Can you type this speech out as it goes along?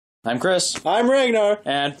I'm Chris. I'm Ragnar.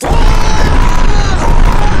 And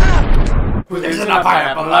there's a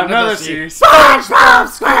pineapple under the sea. SpongeBob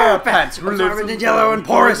SquarePants, living in yellow and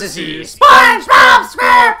porous as sea. SpongeBob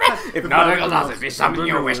SquarePants, if nautical does be something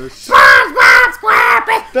you wish. SpongeBob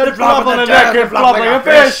SquarePants, that flop on the deck and flop like a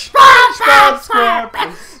fish. SpongeBob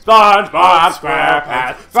SquarePants, SpongeBob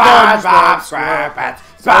SquarePants, SpongeBob SquarePants,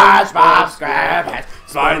 SpongeBob SquarePants,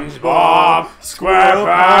 SpongeBob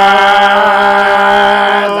SquarePants.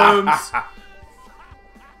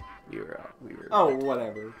 Oh,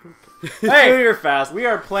 whatever. Hey, you're fast. We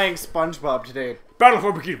are playing SpongeBob today. Battle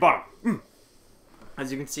for Bikini Bottom. As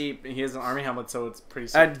you can see, he has an army helmet, so it's pretty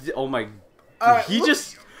sick. Oh my...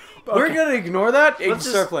 We're gonna ignore that and Let's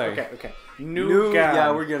start playing. Okay. New gown.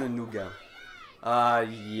 Yeah, we're gonna new gown.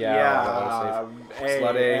 Yeah.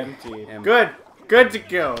 Slutty. Empty. Good to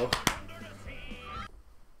go.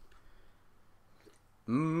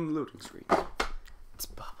 Loading screen. It's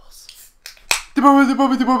bubbles. Different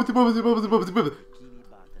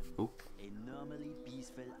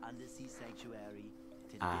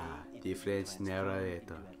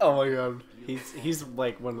narrator. Oh my god. He's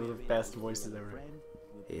like one of the best voices ever.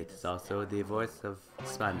 It's also the voice of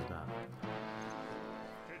SpongeBob.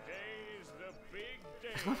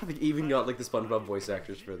 I love how they even got like the SpongeBob voice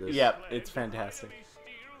actors for this. Yep, it's fantastic.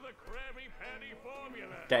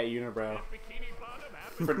 That unibrow.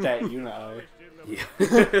 For that uni-eye. Yeah.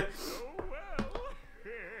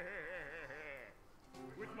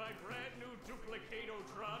 With my brand new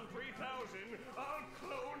Duplicatotron 3000, I'll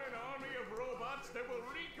clone an army of robots that will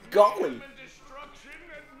wreak mayhem and destruction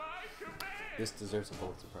at my command. This deserves a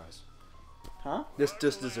Pulitzer Prize. Huh? This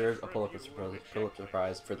just deserves a Pulitzer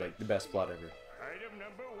Prize for like the best plot ever. Item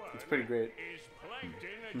number 1. It's pretty great. Is Plankton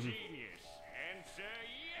a genius? Answer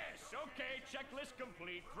yes. Okay, checklist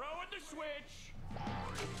complete. Throw in the switch.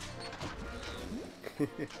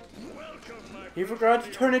 Welcome, my He forgot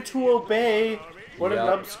to turn it to obey. What a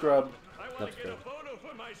nub scrub. I want to get a photo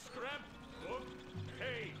for my scrapbook.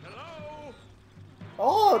 Hey, hello?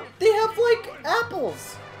 Oh, they have like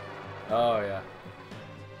apples. Oh yeah.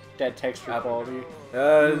 That texture quality.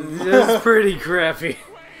 It's pretty crappy.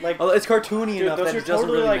 Like, it's cartoony dude, enough those that are it doesn't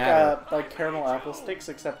totally really like matter. like caramel apple sticks,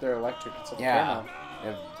 except they're electric. It's a Yeah. caramel. They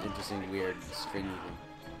have interesting, weird, stringy thing.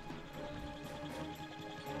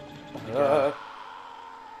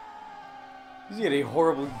 He's getting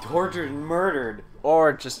horribly tortured and murdered.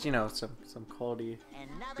 Or just, you know, some quality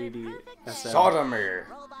BDSM. Sodomy.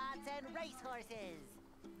 Robots and racehorses.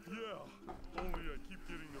 Yeah, only I keep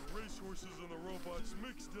getting the racehorses and the robots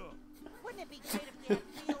mixed up. Wouldn't it be great if we had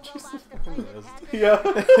real robots to play with? Yeah.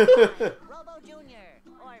 Robo Junior,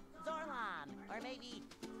 or Zorlon, or maybe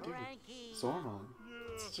Frankie. Zormon.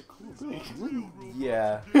 That's such a cool thing.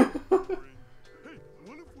 Yeah. Hey,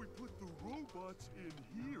 what if we put the robots in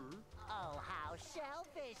here? Oh, how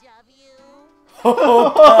shellfish of you.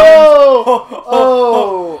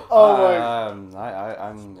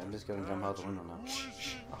 I'm just gonna jump out the window now.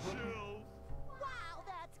 Wow,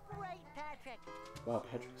 that's great, Patrick. Wow,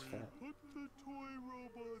 Patrick's fat. Put the toy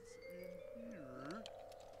robots in here.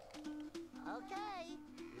 Okay.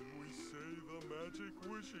 Then we say the magic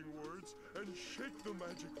wishing words and shake the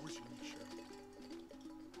magic wishing chair.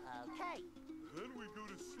 Okay. Then we go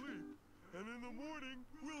to sleep, and in the morning,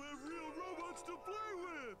 we'll have real robots to play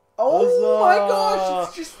with. Oh my gosh!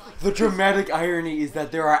 It's just like The dramatic irony is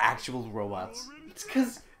that there are actual robots. it's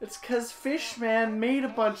cause Fishman made a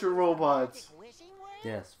bunch of robots. Wishing words?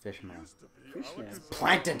 Yes, Fishman. Fishman.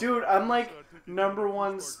 Plankton. Dude, I'm like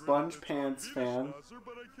 #1 Sponge Pants fan.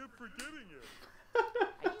 But I kept forgetting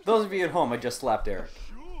it. Those of you at home, I just slapped Eric.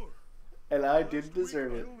 Sure. And I did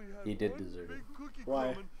deserve it. He did deserve it.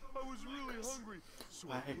 Why? I was really hungry, so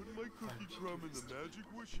I put my cookie crumb in the magic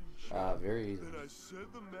wishing chair. Very easy. Then I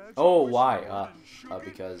said the magic Oh, wishing why? word and shook it,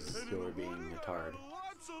 Because and you in were the being morning, a tard.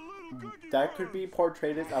 lots of little cookie That crumbs. could be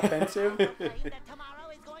portrayed as offensive. Saying that tomorrow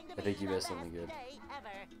is going to I think be you the missed something best good. day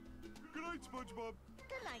ever. Good night, SpongeBob.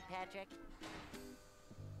 Good night, Patrick.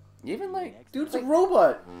 Even like, Dude, it's a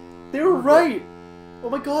robot. They were right. Oh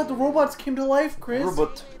my god, the robots came to life, Chris.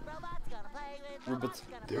 robot. Robots gonna play with. Robots.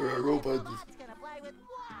 Gonna There play are with, robots. Robots gonna play with.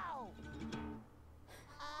 Wow.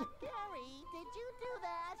 Gary, did you do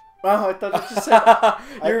that? Oh, I thought it just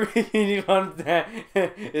said. You're making fun of that.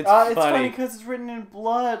 It's It's funny. funny because it's written in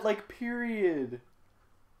blood, like period.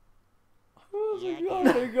 Who's Yeah, it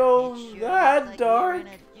gonna Gary, go it sure that looks like dark?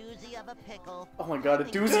 you're in a doozy of a pickle. Oh my god, a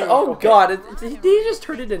doozy. Oh Okay. god, they just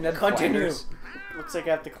turned it into Continue. Flanders. Looks like I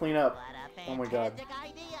have to clean up. What a Oh my god. fantastic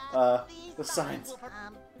idea. These the signs.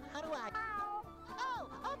 how do I? Oh,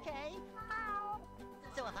 okay.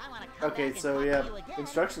 So if I want to come Okay, back and so talk yeah, to you again,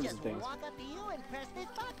 instructions just and things. walk up to you and press this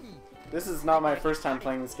button. This is not my first time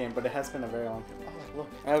playing this game, but it has been a very long time. Oh, look.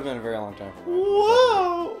 It has been a very long time for me.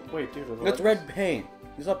 Whoa! Wait, dude. That's red paint.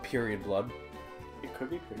 It's not period blood. It could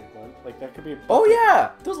be pretty blood. Like, that could be a Oh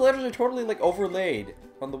yeah! Those letters are totally like overlaid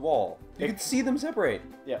on the wall. You can see them separate.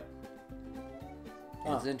 Yeah.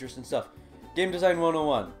 It's interesting stuff. Game design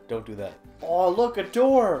 101. Don't do that. Oh, look, a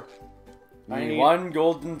door! I need one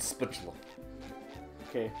golden spatula.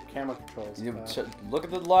 Okay, camera controls. Look at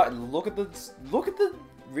the lot. Look at the.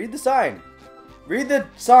 Read the sign. Read the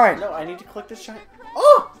sign. No, I need to click the shine.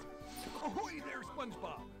 Oh! Ahoy there,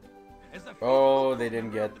 SpongeBob! As the Oh, they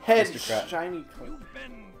didn't get Head Mr. Krabs. shiny. you've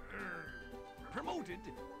been promoted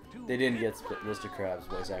to They didn't get Mr. Krabs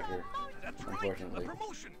voice actor. That's right, Unfortunately. a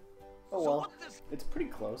promotion. Oh So well, what this it's pretty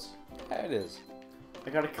close. Yeah, it is. I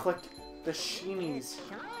gotta click the sheenies.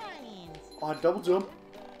 Shines. Oh, double jump.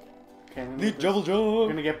 Okay, I'm The gonna, double I'm jump.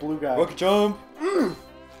 gonna get blue guy. Rocket jump.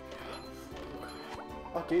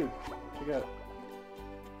 Oh, dude, check out.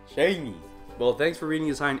 Shiny. Well, thanks for reading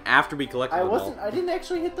the sign after we collected I them all. wasn't. I didn't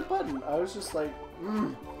actually hit the button. I was just like,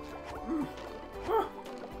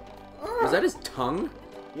 Was that his tongue?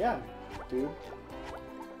 yeah, dude.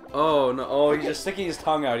 Oh no! Oh, he's just sticking his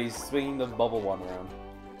tongue out. He's swinging the bubble one around.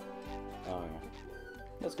 Oh yeah,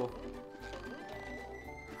 that's cool.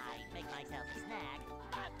 I make myself a snack.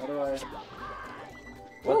 How do I?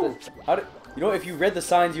 What the? How do? You know, if you read the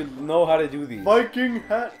signs, you know how to do these. Viking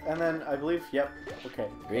hat, and then I believe, yep. Okay.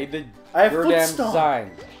 Read the I have goddamn foot stomp.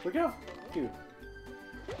 signs. Look out, dude.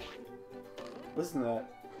 Listen to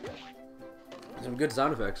that. Some good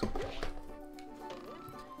sound effects.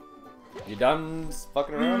 You done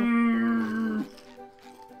fucking around?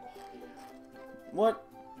 What?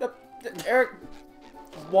 Eric?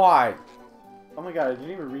 Why? Oh my god, I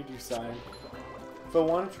didn't even read your sign. If I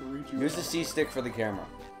wanted to read you. Use the C stick for the camera.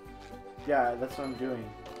 Yeah, that's what I'm doing.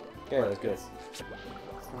 Okay, that's good. It's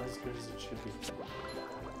not as good as it should be.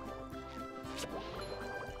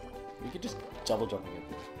 You could just double jump again.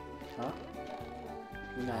 Huh?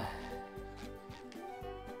 No.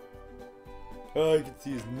 Oh, I can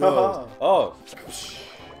see his Haha. Oh,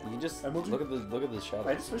 you can just Emoji? look at the shadow.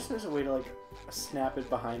 I just wish there's a way to like snap it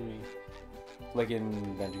behind me. Like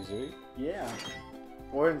in Banjo-Kazooie. Yeah.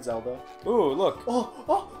 Or in Zelda. Ooh, look.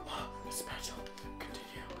 Oh! Spatula.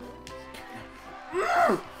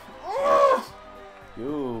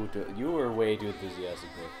 Continue. You were way too enthusiastic.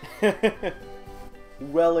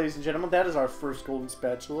 Well, ladies and gentlemen, that is our first golden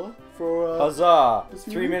spatula for Huzzah! this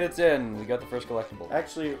 3 movie? minutes in, we got the first collectible.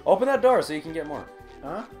 Actually, Open that door so you can get more.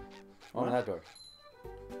 huh? Open What? that door.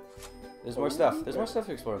 There's more Oh, stuff. There's okay. more stuff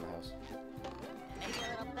to explore in the house. Maybe a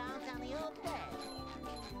little bounce on the old bed.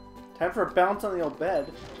 Time for a bounce on the old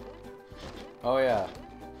bed. Oh yeah.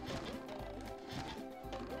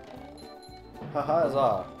 Haha.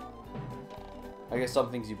 Huzzah. I guess some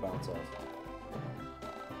things you bounce off.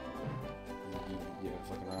 You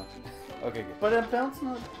fucking around. Okay, good. But I'm bouncing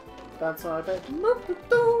on a bed. Bouncing on a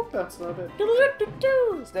bed.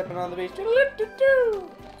 Stepping on the beach.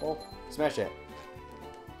 Oh, Smash it.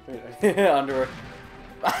 wait. Underwear.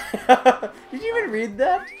 Did you even read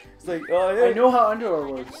that? It's like, oh yeah. I know how underwear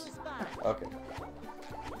works. Okay.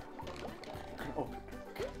 Oh.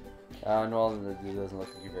 No, it doesn't look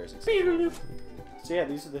like you're very successful. So yeah,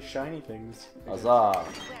 these are the shiny things. Huzzah.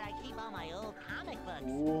 Where I keep all my old comic books.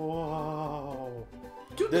 Whoa.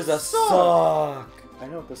 Dude, There's the a sock. I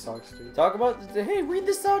know what the socks do. Talk about. Hey, read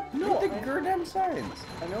the sock. No, read the I- goddamn signs.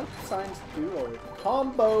 I know what the signs do.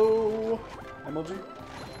 Combo. MLG.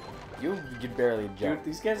 You barely Dude, jump.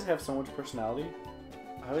 these guys have so much personality.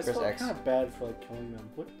 I always Press felt X. kind of bad for like killing them.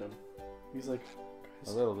 Look at them. He's like, A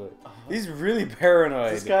guys, little bit. uh-huh. He's really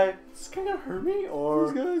paranoid. Is this guy gonna hurt me or?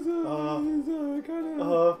 This guy's kind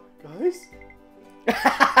of. Guys.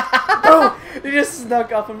 Oh! He just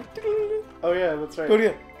snuck up and. Oh yeah, that's right. Go to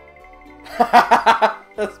you.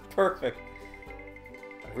 That's perfect.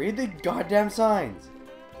 Read the goddamn signs.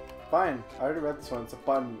 Fine. I already read this one. It's a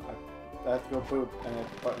button. I have to go poop and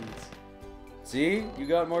it's buttons. See, you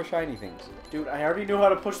got more shiny things. Dude, I already knew how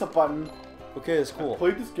to push the button. Okay, that's I cool.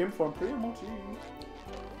 played this game for pretty much.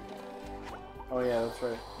 Oh yeah, that's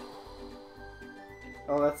right.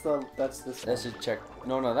 Oh, that's this. That's a check.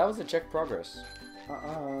 No, that was a check progress.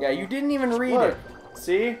 one. Yeah, you didn't even read Look. it.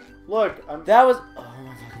 See? Look, I'm. That was. Oh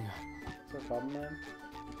my fucking god. Is there a problem, man?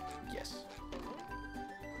 Yes.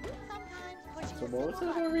 Sometimes pushing So the what was same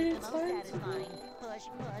it about button reading is the most signs? satisfying. Push,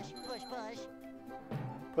 push, push, push.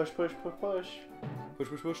 Push, push, push, push. Push,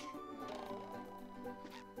 push, push.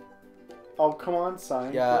 Oh, come on,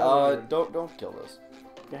 sign. Yeah. Get over here. Don't kill this.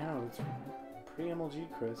 Yeah, no, it's pre-MLG,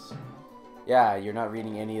 Chris. Yeah, you're not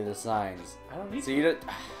reading any of the signs. I don't need. So you don't.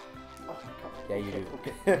 Oh my god. Yeah, you do.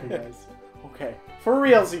 Okay, guys. Okay. For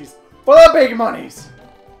realsies. For the big monies.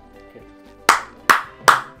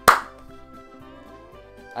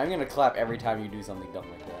 I'm gonna clap every time you do something dumb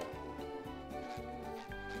like that.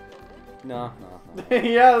 No.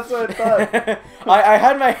 Yeah, that's what I thought. I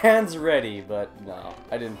had my hands ready, but no,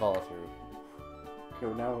 I didn't follow through.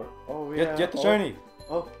 Okay, now we're... Oh, yeah. Get the shiny!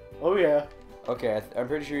 Oh, yeah. Okay, I'm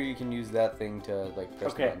pretty sure you can use that thing to, like,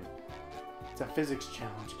 press the button. It's a physics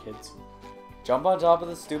challenge, kids. Jump on top of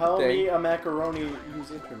the stupid Tell thing. me a macaroni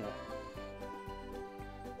use internet.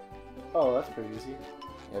 Oh, that's pretty easy.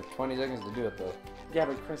 You have 20 seconds to do it, though. Yeah,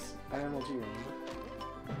 but Chris, IMLG, remember?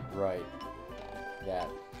 Right. That.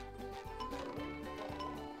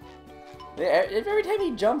 Every time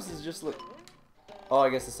he jumps, is just like... Oh, I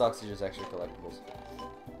guess the socks are just extra collectibles.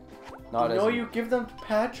 No, No, you give them to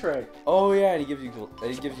Patrick. Oh yeah, and he gives you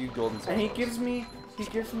golden socks. And he gives me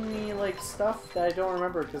like stuff that I don't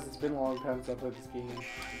remember because it's been a long time since I played this game.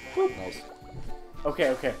 Boop. Nice.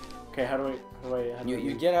 Okay. How do I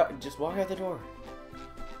You get out. Just walk out the door.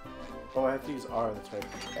 Oh, I have to use R. That's right.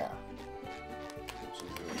 Yeah. Which is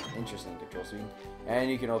an interesting control scheme.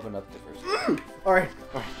 And you can open up the first. All right.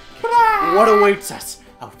 What awaits us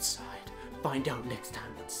outside? Find out next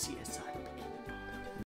time on CSI.